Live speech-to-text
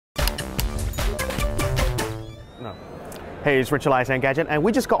Hey, it's Richard More Engadget, and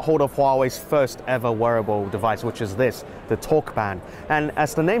we just got hold of Huawei's first ever wearable device, which is this, the TalkBand. And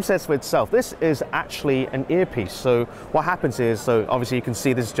as the name says for itself, this is actually an earpiece. So what happens is, obviously you can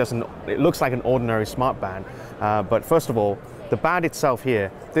see this is just it looks like an ordinary smart band. But first of all, the band itself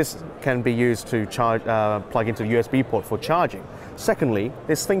here, this can be used to charge, plug into a USB port for charging. Secondly,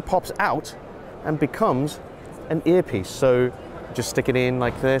 this thing pops out and becomes an earpiece. So just stick it in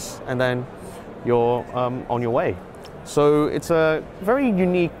like this, and then you're on your way. So it's a very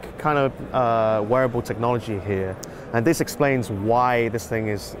unique kind of wearable technology here, and this explains why this thing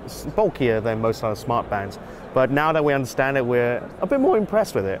is bulkier than most other smart bands. But now that we understand it, we're a bit more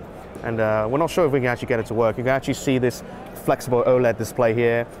impressed with it, and we're not sure if we can actually get it to work. You can actually see this flexible OLED display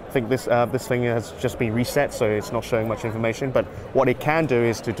here. I think this thing has just been reset, so it's not showing much information, but what it can do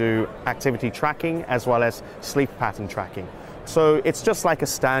is to do activity tracking as well as sleep pattern tracking. So it's just like a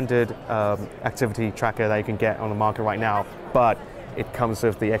standard activity tracker that you can get on the market right now, but it comes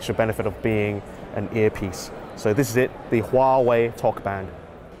with the extra benefit of being an earpiece. So this is it, the Huawei TalkBand.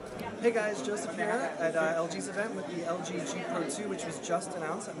 Hey guys, Joseph here at LG's event with the LG G Pro 2, which was just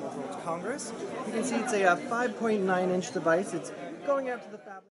announced at Mobile World Congress. You can see it's a 5.9-inch device. It's going out to the fabric.